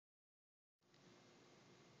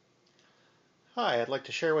Hi, I'd like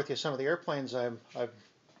to share with you some of the airplanes I've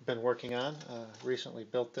been working on. Recently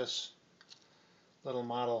built this little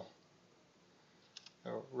model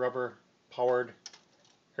rubber powered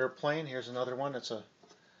airplane. Here's another one that's a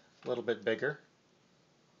little bit bigger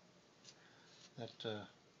that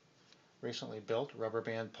recently built, rubber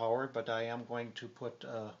band powered, but I am going to put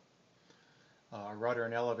a rudder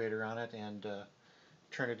and elevator on it and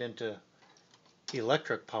turn it into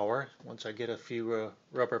electric power once I get a few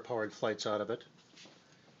rubber powered flights out of it.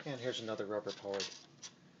 And here's another rubber powered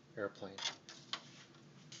airplane.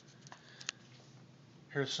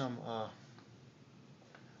 Here's some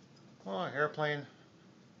airplane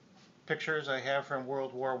pictures I have from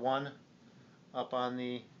World War I up on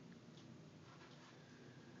the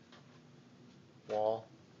wall.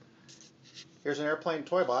 Here's an airplane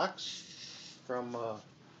toy box from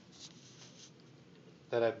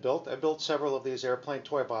that I've built. I built several of these airplane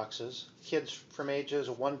toy boxes. Kids from ages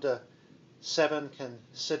 1 to 7 can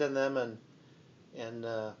sit in them and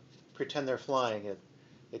pretend they're flying.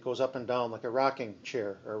 It goes up and down like a rocking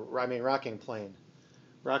chair, or rocking plane.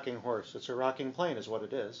 Rocking horse. It's a rocking plane is what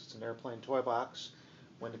it is. It's an airplane toy box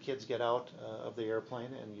when the kids get out of the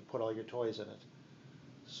airplane and you put all your toys in it.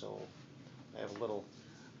 So I have a little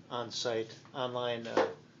on-site online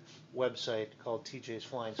website called TJ's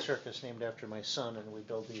Flying Circus named after my son, and we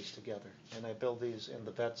build these together. And I build these, and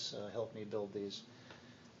the vets help me build these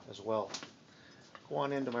as well. Go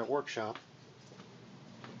on into my workshop.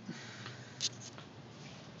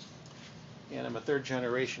 And I'm a third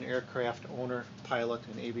generation aircraft owner, pilot,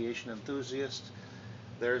 and aviation enthusiast.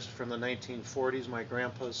 There's from the 1940s my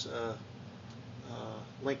grandpa's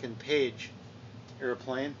Lincoln Page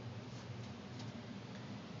airplane.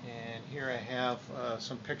 And here I have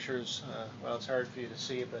some pictures, well, it's hard for you to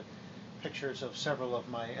see, but pictures of several of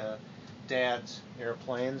my dad's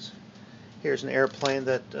airplanes. Here's an airplane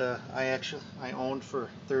that I owned for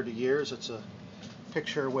 30 years. It's a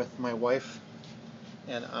picture with my wife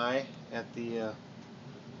and I at the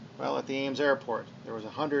at the Ames Airport. There was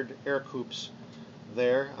 100 air coups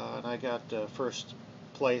there, and I got first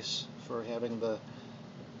place for having the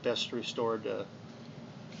best restored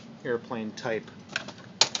airplane type.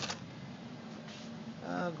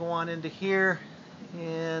 Go on into here,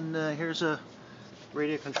 and here's a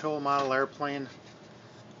radio control model airplane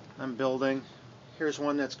I'm building. Here's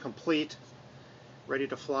one that's complete, ready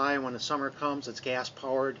to fly when the summer comes. It's gas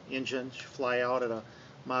powered engine, fly out at a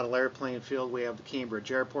model airplane field. We have the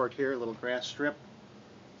Cambridge Airport here, a little grass strip.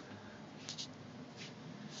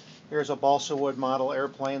 Here's a balsa wood model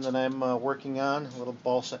airplane that I'm working on, a little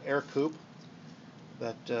balsa air coupe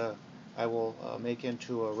that I will make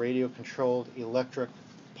into a radio controlled electric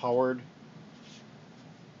powered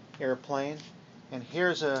airplane. And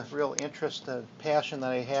here's a real interest, passion that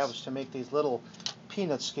I have is to make these little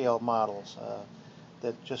peanut scale models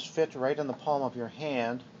that just fit right in the palm of your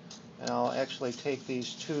hand. And I'll actually take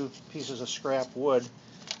these two pieces of scrap wood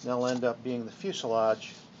and they'll end up being the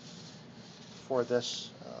fuselage for this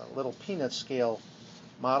little peanut scale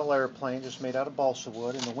model airplane just made out of balsa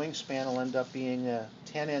wood, and the wingspan will end up being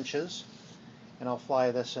 10 inches, and I'll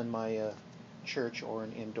fly this in my church or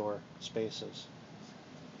in indoor spaces.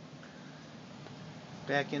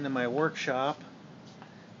 Back into my workshop.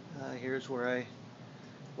 Here's where I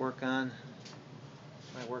work on.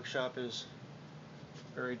 My workshop is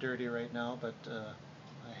very dirty right now, but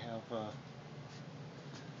I have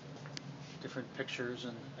different pictures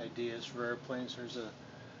and ideas for airplanes. There's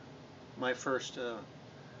my first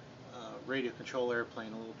radio control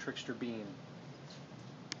airplane, a little Trickster Beam.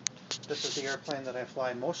 This is the airplane that I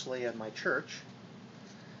fly mostly at my church.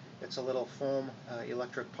 It's a little foam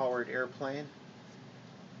electric powered airplane.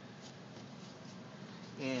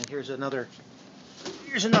 And here's another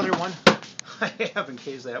one I have in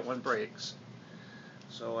case that one breaks.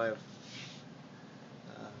 So I've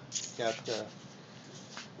got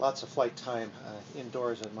lots of flight time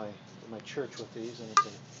indoors in my church with these, and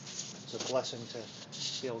it's a blessing to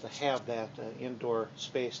be able to have that indoor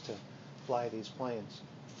space to fly these planes.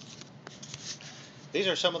 These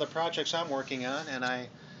are some of the projects I'm working on, and I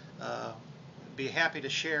be happy to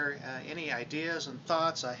share any ideas and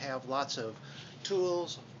thoughts. I have lots of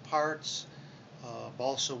tools, parts,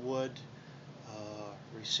 balsa wood,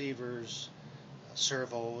 receivers,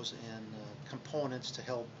 servos, and components to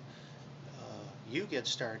help you get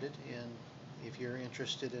started. And if you're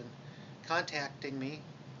interested in contacting me,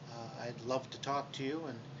 I'd love to talk to you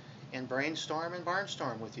and brainstorm and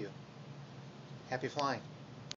barnstorm with you. Happy flying.